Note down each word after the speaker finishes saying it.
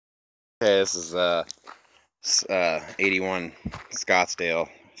Okay, this is 81 Scottsdale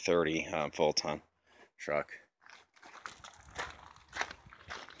 30 full ton truck.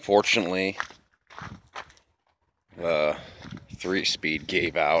 Fortunately, the 3-speed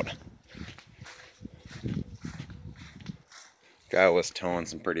gave out. Guy was towing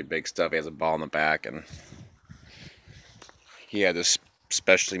some pretty big stuff. He has a ball in the back, and he had this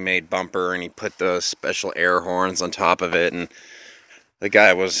specially made bumper, and he put the special air horns on top of it. And the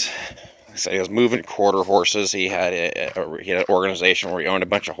guy was, he was moving quarter horses. He had an organization where he owned a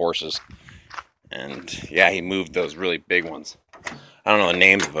bunch of horses, and yeah, he moved those really big ones. I don't know the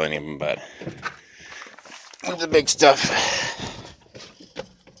names of any of them, but moved the big stuff.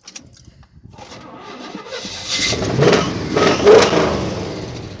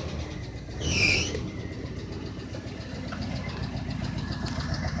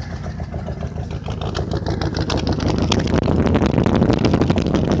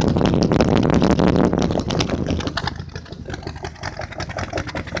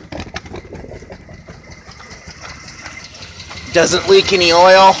 Doesn't leak any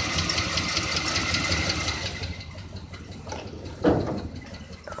oil.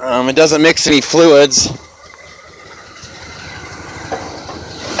 It doesn't mix any fluids.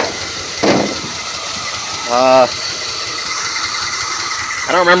 I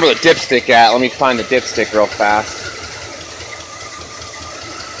don't remember the dipstick at. Let me find the dipstick real fast.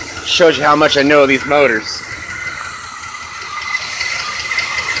 Shows you how much I know of these motors.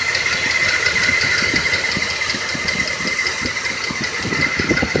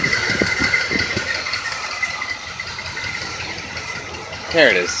 There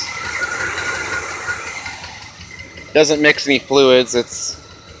it is. Doesn't mix any fluids. It's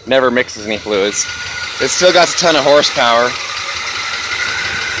never mixes any fluids. It's still got a ton of horsepower.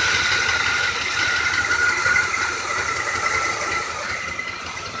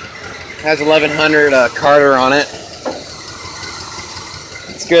 Has 1100 Carter on it.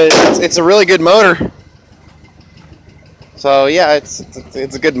 It's good. It's a really good motor. So yeah, it's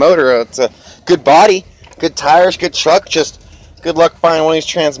a good motor. It's a good body, good tires, good truck. Just good luck finding one of these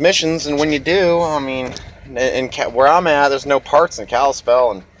transmissions, and when you do, I mean, where I'm at, there's no parts in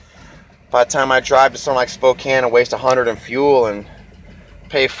Kalispell, and by the time I drive to somewhere like Spokane and waste 100 in fuel and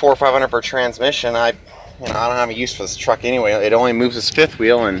pay $400 or $500 per transmission, I don't have a use for this truck anyway. It only moves its fifth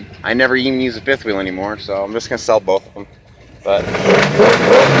wheel, and I never even use the fifth wheel anymore, so I'm just gonna sell both of them. But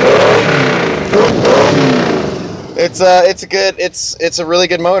it's a really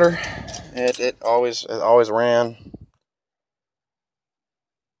good motor. It always ran.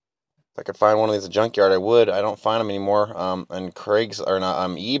 If I could find one of these at a junkyard, I would. I don't find them anymore. And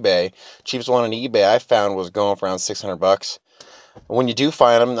eBay, cheapest one on eBay I found was going for around $600. When you do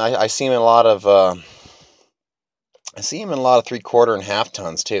find them, I see them in a lot of 3/4 and half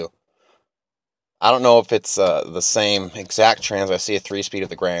tons too. I don't know if it's the same exact trans. I see a 3-speed at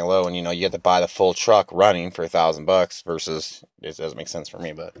the Grand Low, and you have to buy the full truck running for $1,000 versus it doesn't make sense for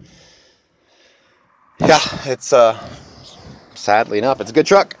me. But yeah, it's sadly enough, it's a good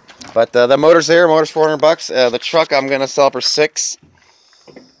truck. But the motor's there. Motor's $400. The truck I'm gonna sell for $6,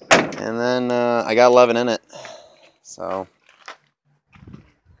 and then I got 11 in it. So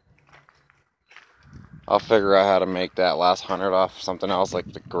I'll figure out how to make that last 100 off something else,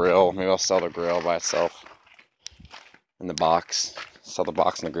 like the grill. Maybe I'll sell the grill by itself in the box. Sell the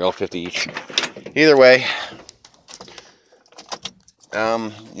box and the grill, 50 each. Either way, yeah.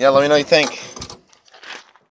 Let me know what you think.